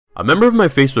A member of my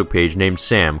Facebook page named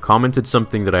Sam commented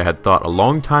something that I had thought a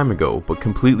long time ago but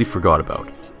completely forgot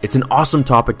about. It's an awesome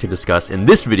topic to discuss in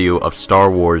this video of Star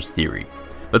Wars theory.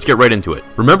 Let's get right into it.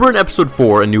 Remember in episode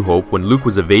 4, A New Hope, when Luke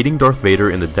was evading Darth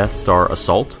Vader in the Death Star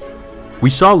assault? We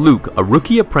saw Luke, a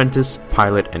rookie apprentice,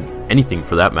 pilot, and anything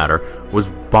for that matter, was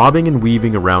bobbing and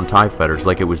weaving around TIE fighters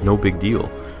like it was no big deal.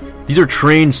 These are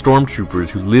trained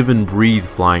stormtroopers who live and breathe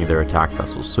flying their attack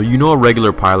vessels, so you know a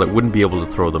regular pilot wouldn't be able to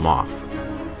throw them off.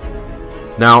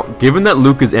 Now, given that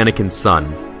Luke is Anakin's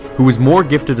son, who is more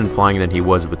gifted in flying than he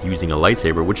was with using a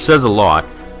lightsaber, which says a lot,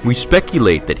 we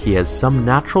speculate that he has some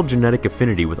natural genetic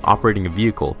affinity with operating a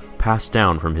vehicle passed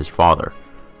down from his father.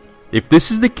 If this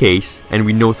is the case, and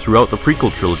we know throughout the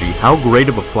prequel trilogy how great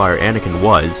of a flyer Anakin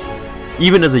was,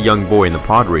 even as a young boy in the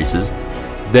pod races,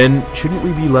 then shouldn't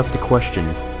we be left to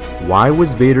question, why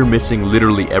was Vader missing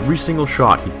literally every single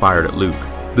shot he fired at Luke?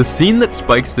 The scene that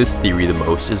spikes this theory the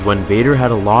most is when Vader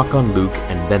had a lock on Luke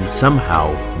and then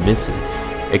somehow misses,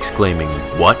 exclaiming,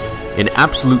 "What?" in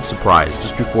absolute surprise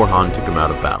just before Han took him out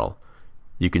of battle.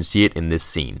 You can see it in this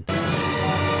scene.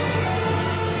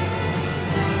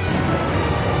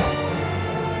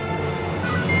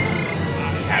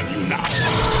 Have you not?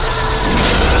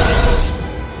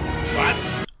 What?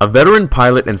 A veteran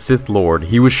pilot and Sith Lord,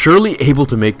 he was surely able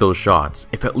to make those shots,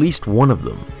 if at least one of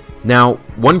them. Now,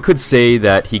 one could say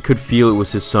that he could feel it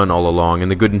was his son all along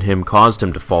and the good in him caused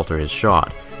him to falter his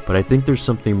shot, but I think there's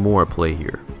something more at play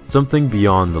here. Something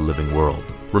beyond the living world.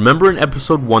 Remember in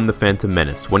episode 1, The Phantom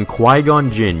Menace, when Qui-Gon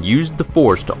Jinn used the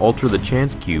Force to alter the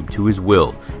Chance Cube to his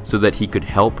will so that he could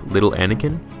help little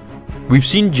Anakin? We've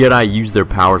seen Jedi use their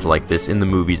powers like this in the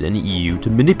movies and EU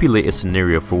to manipulate a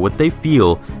scenario for what they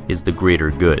feel is the greater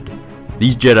good.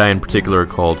 These Jedi in particular are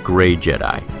called Grey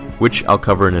Jedi, which I'll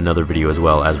cover in another video as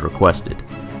well as requested.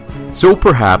 So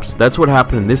perhaps that's what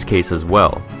happened in this case as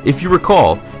well. If you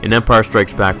recall, in Empire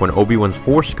Strikes Back when Obi-Wan's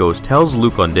Force Ghost tells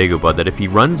Luke on Dagobah that if he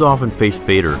runs off and faced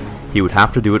Vader, he would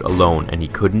have to do it alone and he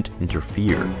couldn't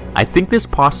interfere. I think this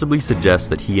possibly suggests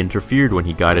that he interfered when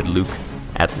he guided Luke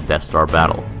at the Death Star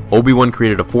battle. Obi-Wan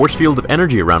created a force field of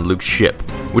energy around Luke's ship,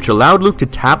 which allowed Luke to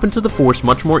tap into the Force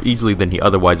much more easily than he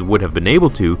otherwise would have been able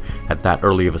to at that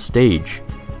early of a stage.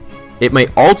 It may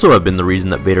also have been the reason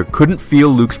that Vader couldn't feel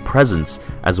Luke's presence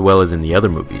as well as in the other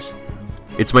movies.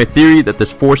 It's my theory that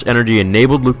this Force energy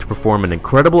enabled Luke to perform an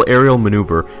incredible aerial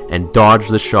maneuver and dodge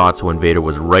the shots when Vader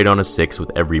was right on his 6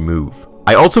 with every move.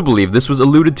 I also believe this was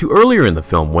alluded to earlier in the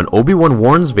film when Obi-Wan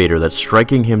warns Vader that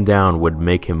striking him down would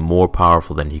make him more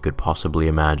powerful than he could possibly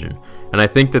imagine, and I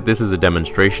think that this is a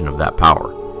demonstration of that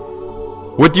power.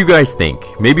 What do you guys think?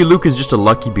 Maybe Luke is just a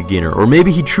lucky beginner, or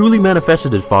maybe he truly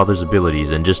manifested his father's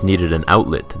abilities and just needed an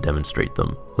outlet to demonstrate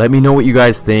them. Let me know what you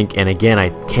guys think, and again,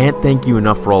 I can't thank you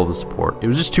enough for all the support. It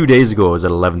was just 2 days ago I was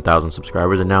at 11,000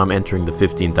 subscribers, and now I'm entering the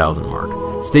 15,000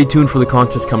 mark. Stay tuned for the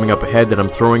contest coming up ahead that I'm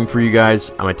throwing for you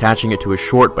guys. I'm attaching it to a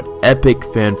short but epic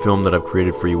fan film that I've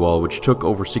created for you all, which took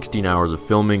over 16 hours of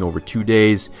filming over 2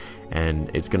 days, and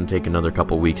it's going to take another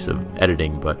couple weeks of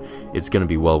editing, but it's going to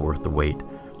be well worth the wait.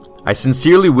 I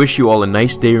sincerely wish you all a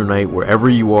nice day or night wherever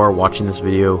you are watching this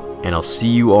video, and I'll see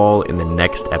you all in the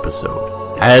next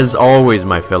episode. As always,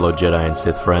 my fellow Jedi and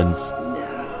Sith friends,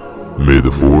 may the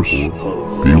Force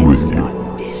be with you.